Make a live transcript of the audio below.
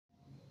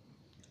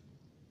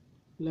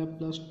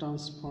Laplace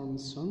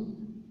transformation.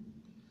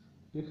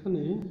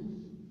 এখানে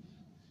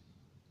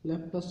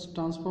Laplace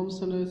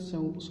ট্রান্সফরমেশনের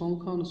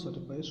সংখ্যা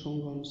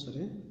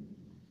অনুসারে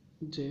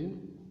যে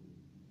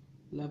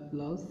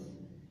ল্যাপ্লাস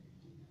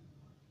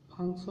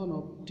ফাংশন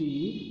অফ টি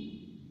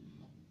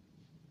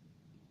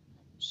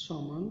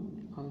সমান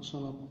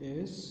function of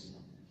S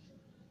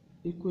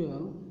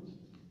equal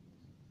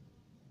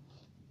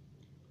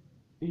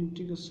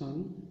integration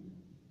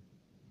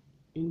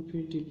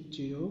infinity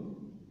 0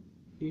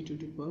 e to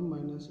the power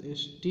minus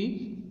st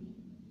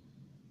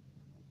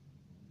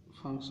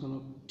function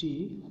of t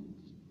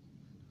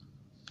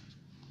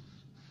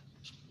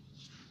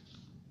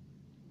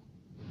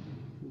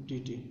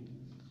dt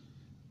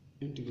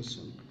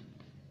integration.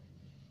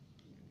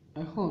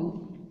 এখন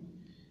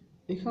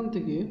এখান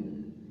থেকে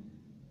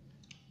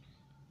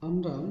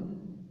আমরা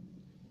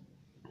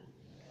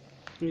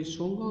এই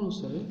সংজ্ঞা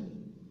অনুসারে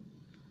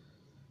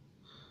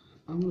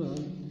আমরা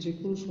যে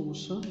কোনো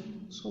সমস্যা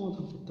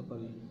সমাধান করতে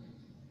পারি।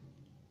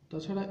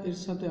 তাছাড়া এর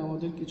সাথে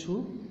আমাদের কিছু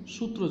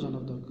সূত্র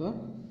জানা দরকার,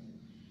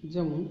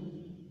 যেমন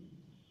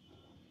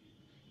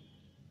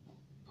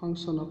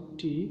ফাংশন অফ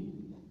টি,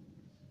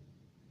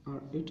 আর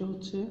এটা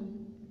হচ্ছে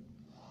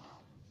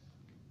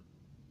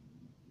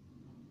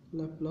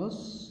Laplace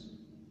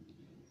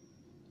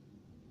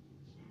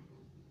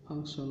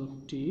function of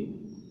T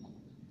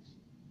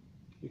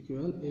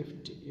equal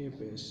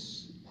fs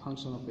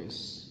function of S.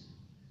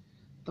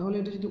 তাহলে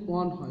এটা যদি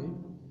 1 হয়,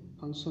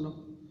 ফাংশন অফ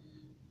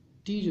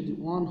টি যদি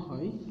 1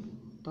 হয়,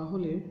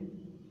 তাহলে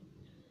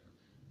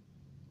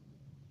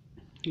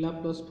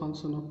ল্যাপ্লাস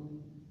ফাংশন অফ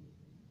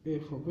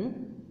এফ হবে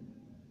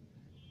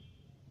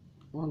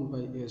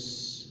 1/s।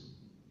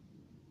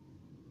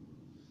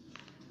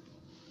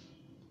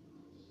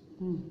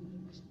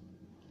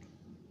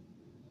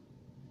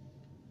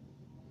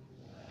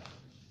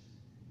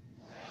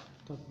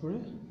 তারপরে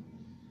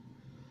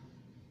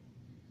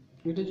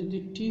এটা যদি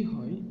টি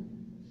হয়,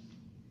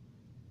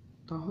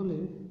 তাহলে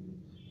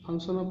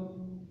ফাংশন অফ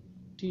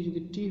টি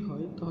যদি টি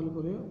হয়, তাহলে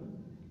পরে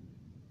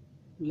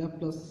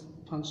ল্যাপ্লাস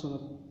ফাংশন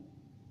অফ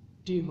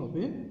টি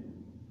হবে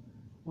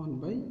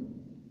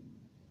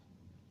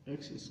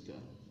 1/x²।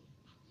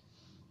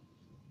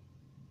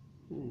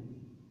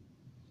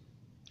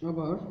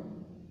 আবার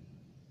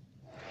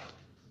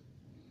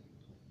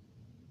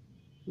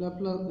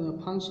ল্যাপ্লাস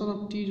ফাংশন অফ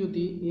টি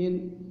যদি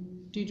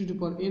টি টু দি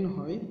পাওয়ার n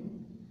হয়,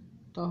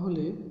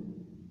 তাহলে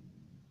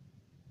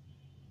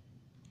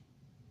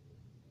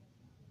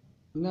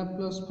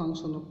ল্যাপ্লাস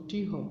ফাংশন অফ টি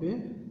হবে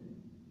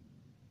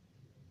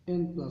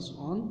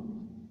n+1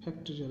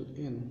 ফ্যাক্টোরিয়াল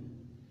n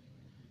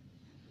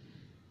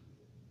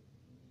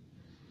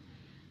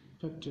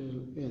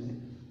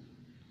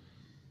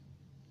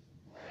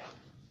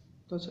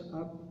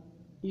তাছাড়া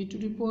e to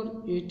the power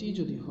at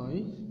যদি হয়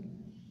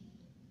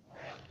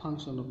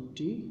ফাংশন অফ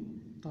টি,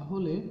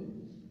 তাহলে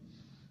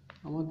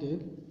আমাদের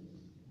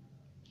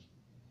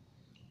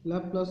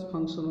ল্যাপ্লাস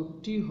ফাংশন অফ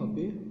টি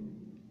হবে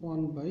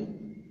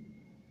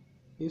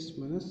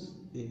 1/s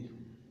 - a।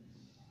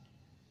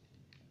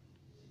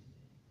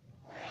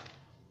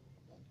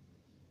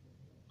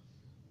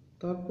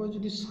 তারপর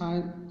যদি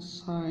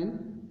সাইন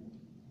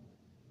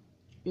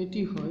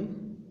এটি হয়,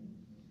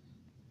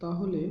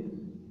 তাহলে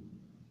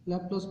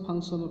ল্যাপ্লাস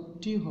ফাংশন অফ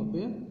টি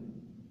হবে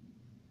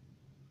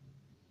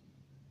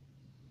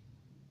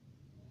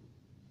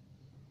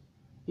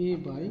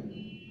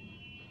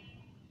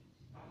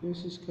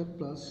a/s²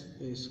 plus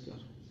a²।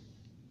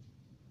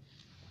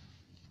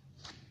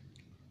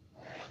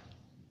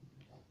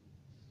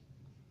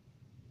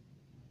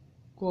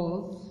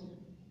 cos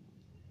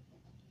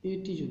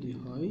এটি যদি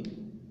হয়,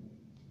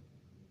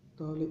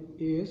 তাহলে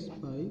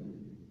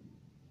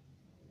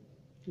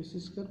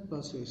s/s²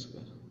 plus a²।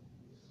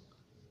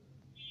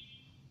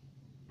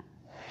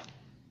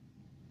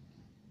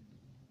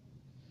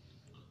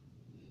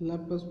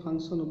 Laplace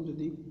function of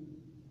যদি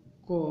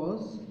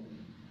cos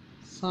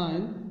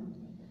sin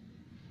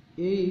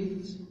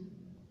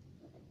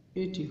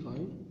এটি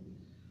হয়,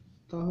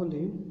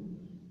 তাহলে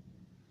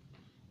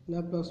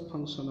ল্যাপ্লাস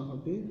ফাংশন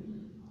হবে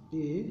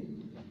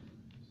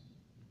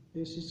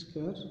a/s² -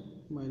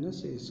 a²।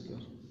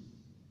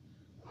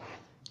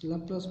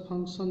 ল্যাপ্লাস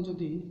ফাংশন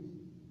যদি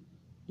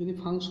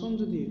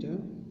এটা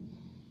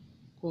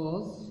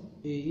cos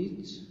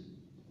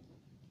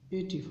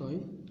এটি হয়,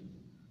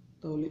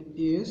 তাহলে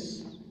s²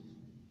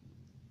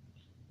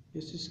 -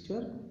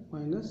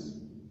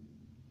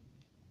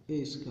 a²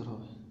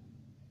 হবে।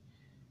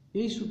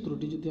 এই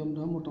সূত্রটি যদি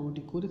আমরা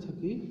মোটামুটি করে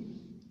থাকি,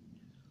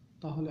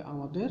 তাহলে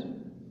আমাদের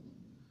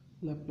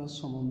ল্যাপ্লাস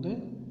সম্বন্ধে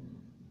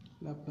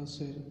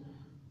ল্যাপ্লাসের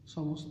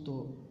সমস্ত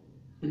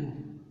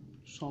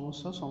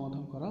সমস্যা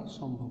সমাধান করা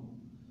সম্ভব।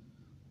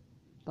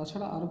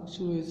 তাছাড়া আরও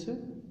কিছু রয়েছে,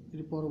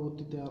 এর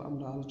পরবর্তীতে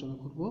আমরা আলোচনা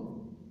করব।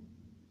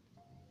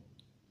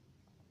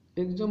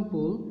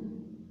 এক্সাম্পল,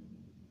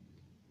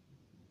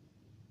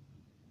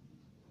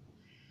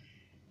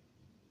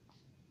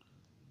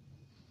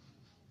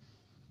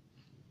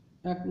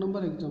 এক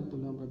নম্বর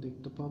এক্সাম্পলে আমরা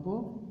দেখতে পাবো,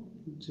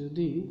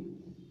 যদি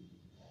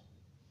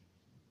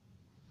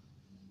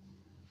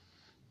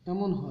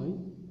এমন হয়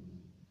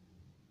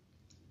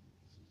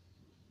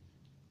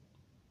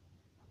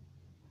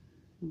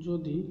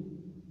যদি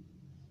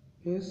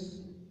s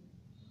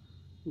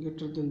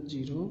greater than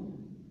 0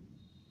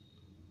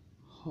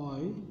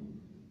 হয়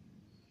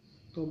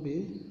তবে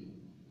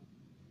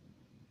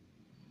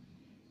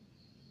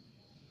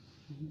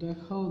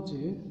দেখাও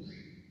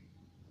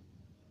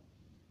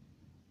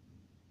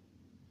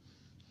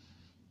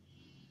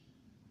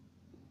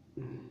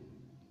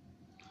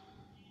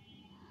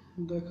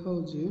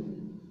যে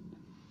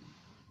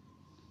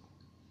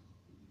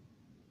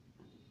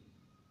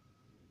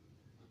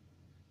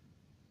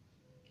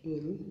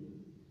L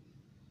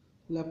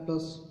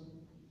laplace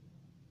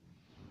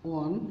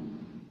 1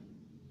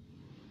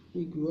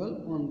 equal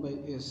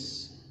 1/s।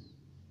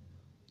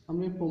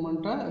 আমি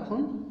প্রমাণটা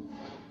এখন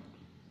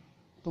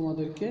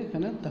তোমাদেরকে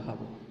এখানে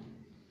দেখাবো।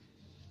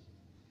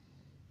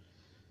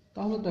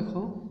 তাহলে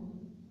দেখো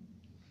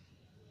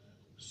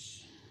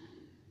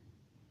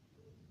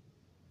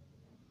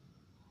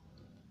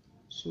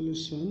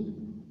সলিউশন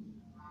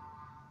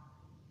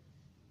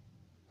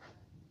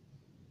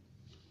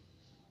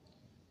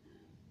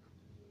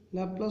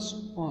laplace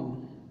 1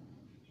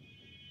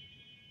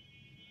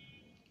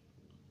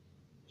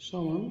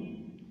 সমান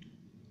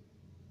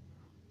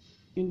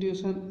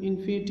integration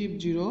infinitive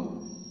 0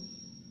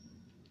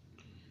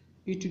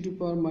 e to the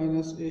power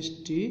minus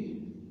st,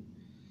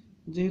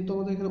 যেহেতু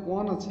আমাদের এখানে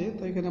 1 আছে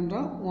তাই এখানে আমরা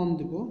 1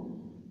 দেব,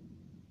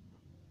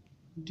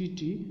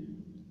 dt।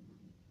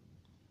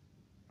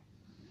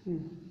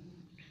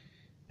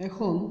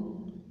 এখন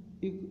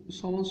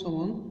সমান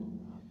সমান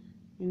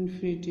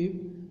infinitive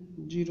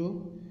 0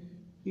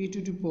 e to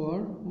the power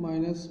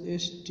minus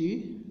st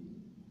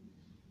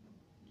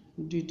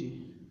dt।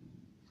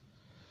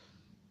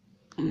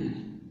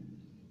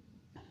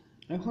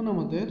 এখন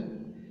আমাদের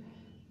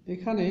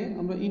এখানে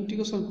আমরা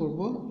ইন্টিগ্রেশন করব।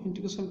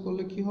 ইন্টিগ্রেশন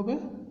করলে কি হবে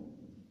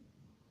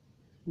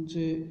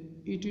যে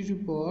e to the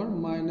power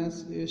minus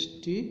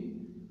st,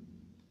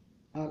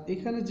 আর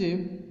এখানে যে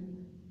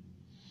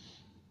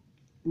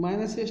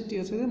মাইনাস st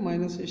আছে যে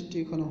মাইনাস st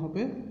এখানে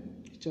হবে,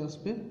 কিছু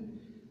আসবে।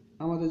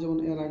 আমাদের যেমন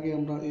এর আগে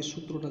আমরা এই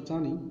সূত্রটা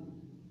জানি,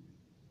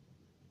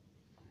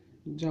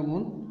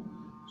 যেমন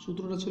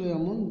সূত্রটা ছিল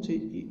এমন যে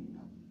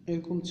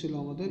এরকম ছিল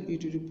আমাদের e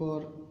to the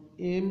power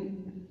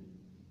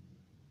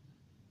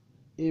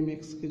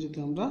mx কে যদি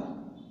আমরা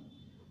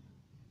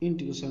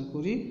ইন্টিগ্রেশন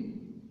করি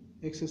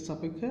x এর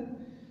সাপেক্ষে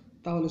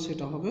তাহলে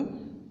সেটা হবে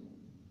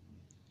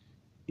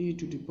e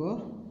to the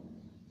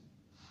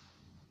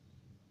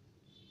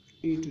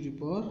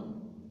power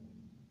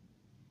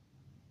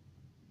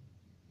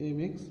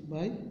mx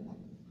by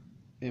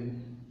m।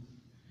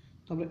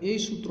 তাহলে এই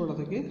সূত্রটা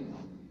থেকে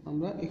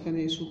আমরা এখানে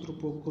এই সূত্র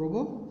প্রয়োগ করব,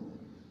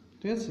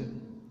 ঠিক আছে।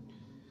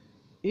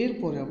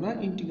 এরপরে আমরা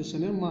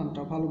ইন্টিগ্রেশনের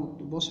মানটা ভালো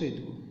মতো বসাই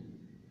দেব।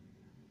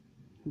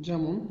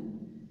 যেমন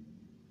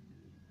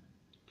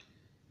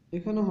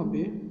এখানে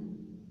হবে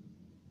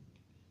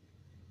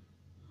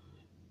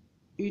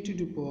e to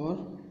the power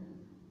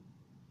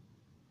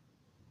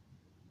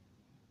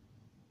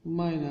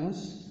minus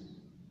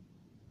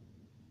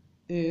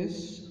s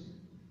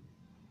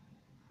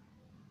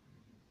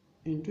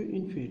into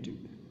infinity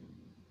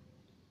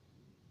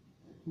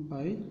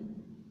by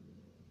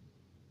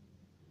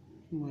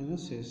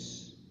minus s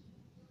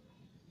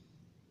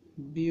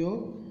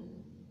বিয়োগ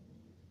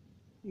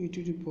e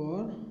to the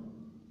power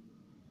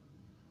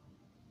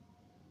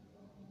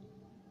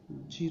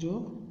 0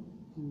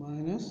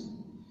 minus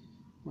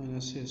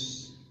s।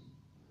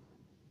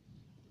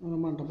 আমরা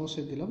মানটা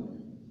বসাই দিলাম।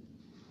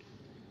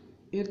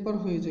 এরপর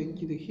হয়ে যায়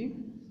কি দেখি,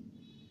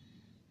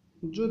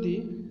 যদি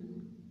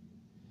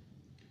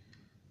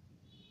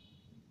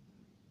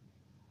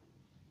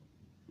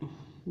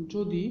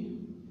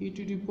e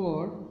to the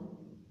power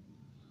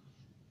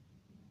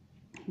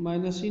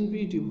minus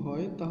infinitive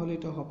হয় তাহলে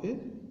এটা হবে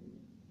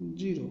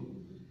 0,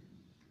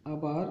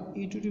 আবার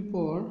e to the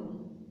power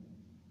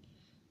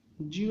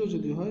 0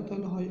 যদি হয়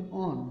তাহলে হয়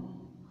 1।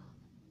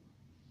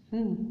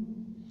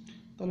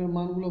 তাহলে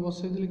মানগুলো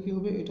বসাই দিলে কি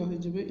হবে, এটা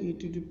হয়ে যাবে e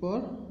to the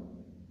power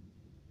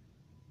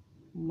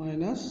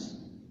minus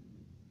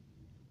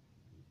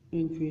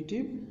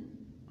infinitive,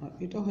 আর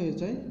এটা হয়ে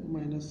যায়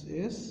minus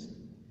s,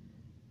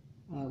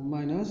 R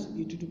minus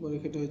e to the power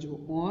এটা হয়ে যাবে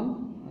 1,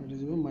 আর এটা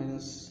যাবে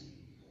মাইনাস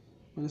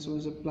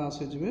প্লাস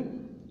হয়ে যাবে,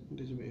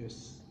 এটা যাবে s।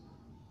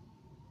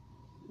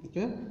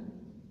 ওকে,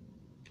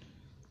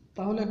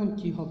 তাহলে এখন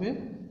কি হবে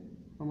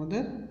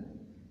আমাদের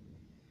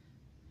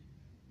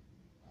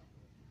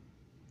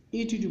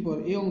e to the power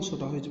এই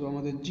অংশটা হয়ে যাবে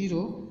আমাদের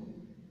 0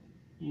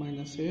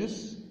 মাইনাস s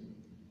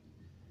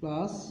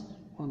প্লাস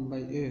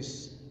 1/s।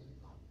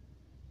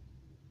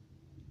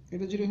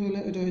 এটা 0 হলে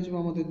এটা হয়ে যাবে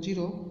আমাদের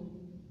 0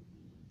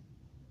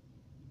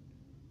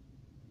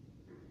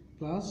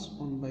 প্লাস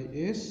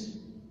 1/s,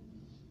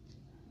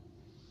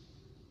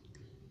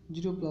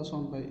 0 প্লাস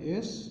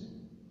 1/s।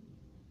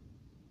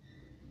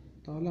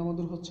 তাহলে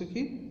আমাদের হচ্ছে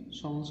কি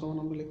সমান সমান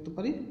আমরা লিখতে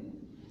পারি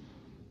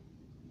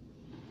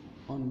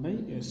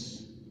 1/s।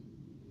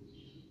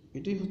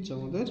 এটাই হচ্ছে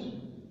আমাদের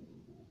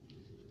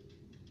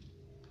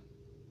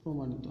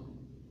প্রমাণিত।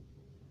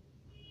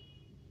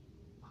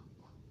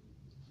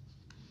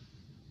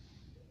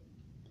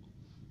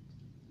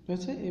 ঠিক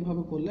আছে?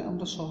 এভাবে করলে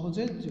আমরা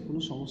সহজে যে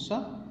কোনো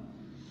সমস্যা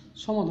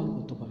সমাধান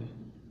করতে পারি।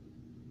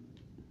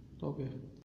 ওকে।